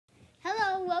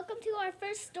welcome to our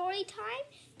first story time.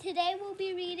 Today we'll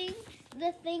be reading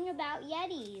The Thing About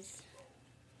Yetis.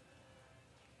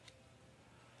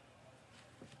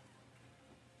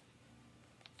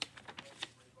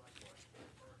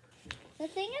 The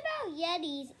thing about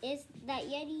Yetis is that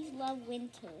Yetis love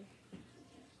winter.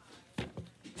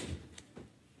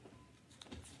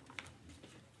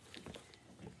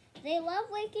 They love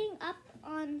waking up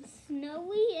on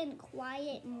snowy and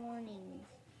quiet mornings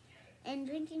and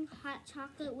drinking hot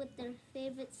chocolate with their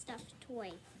favorite stuffed toy.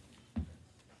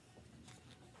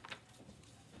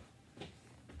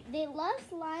 They love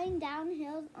sliding down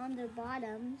hills on their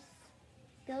bottoms,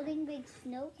 building big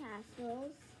snow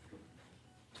castles,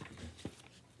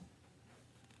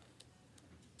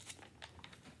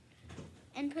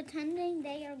 and pretending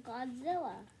they are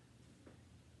Godzilla.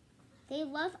 They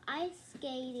love ice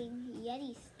skating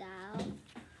Yeti style.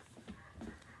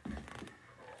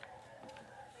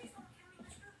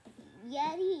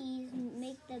 Yetis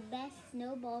make the best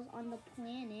snowballs on the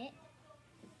planet.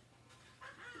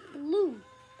 Blue.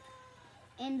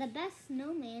 And the best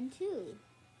snowman too.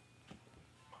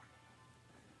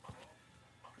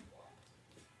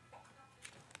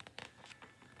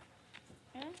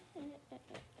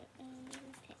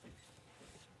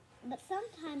 But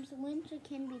sometimes winter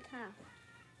can be tough,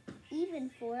 even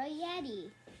for a Yeti.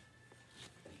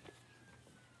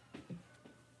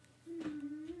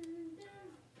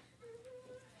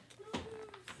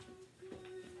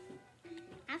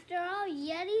 After all,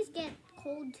 Yetis get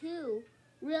cold too,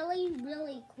 really,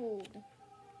 really cold.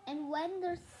 And when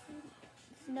their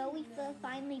snowy fur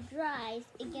finally dries,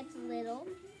 it gets a little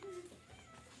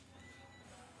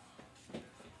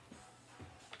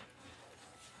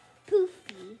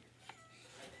poofy.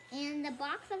 And the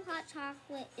box of hot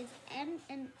chocolate is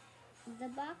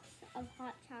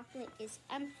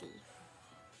empty.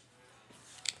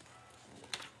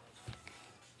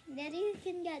 Yetis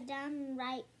can get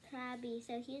downright crabby,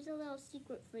 so here's a little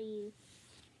secret for you.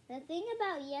 The thing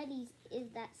about Yetis is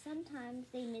that sometimes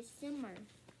they miss summer.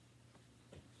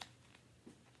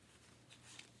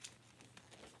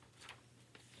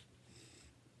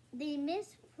 They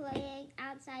miss playing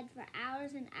outside for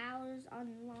hours and hours on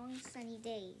long sunny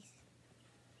days.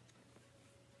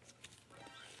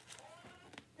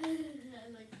 I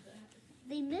like that.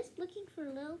 They miss looking for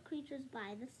little creatures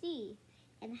by the sea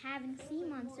and having sea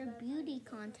monster beauty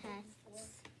contests.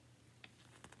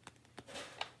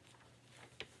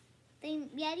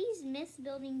 Yetis miss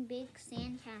building big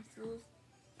sand castles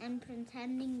and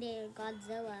pretending they're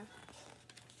Godzilla.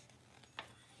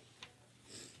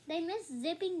 They miss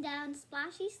zipping down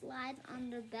splashy slides on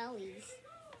their bellies.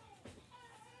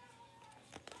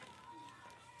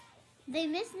 They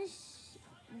miss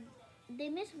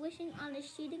wishing on a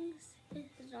shooting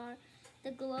star,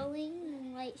 the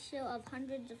glowing light show of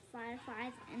hundreds of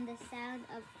fireflies, and the sound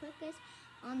of crickets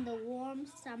on the warm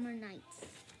summer nights.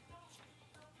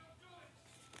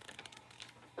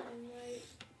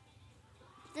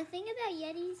 The thing about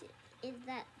Yetis is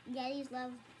that Yetis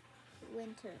love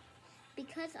winter.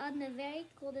 Because on the very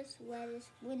coldest, wettest,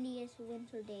 windiest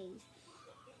winter days,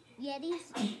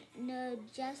 Yetis know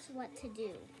just what to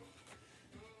do.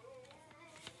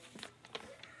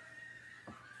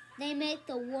 They make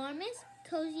the warmest,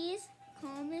 coziest,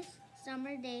 calmest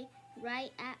summer day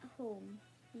right at home.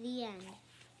 The end.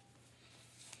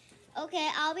 Okay,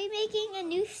 I'll be making a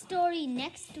new story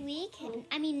next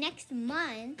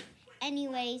month.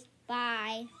 Anyways,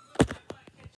 bye.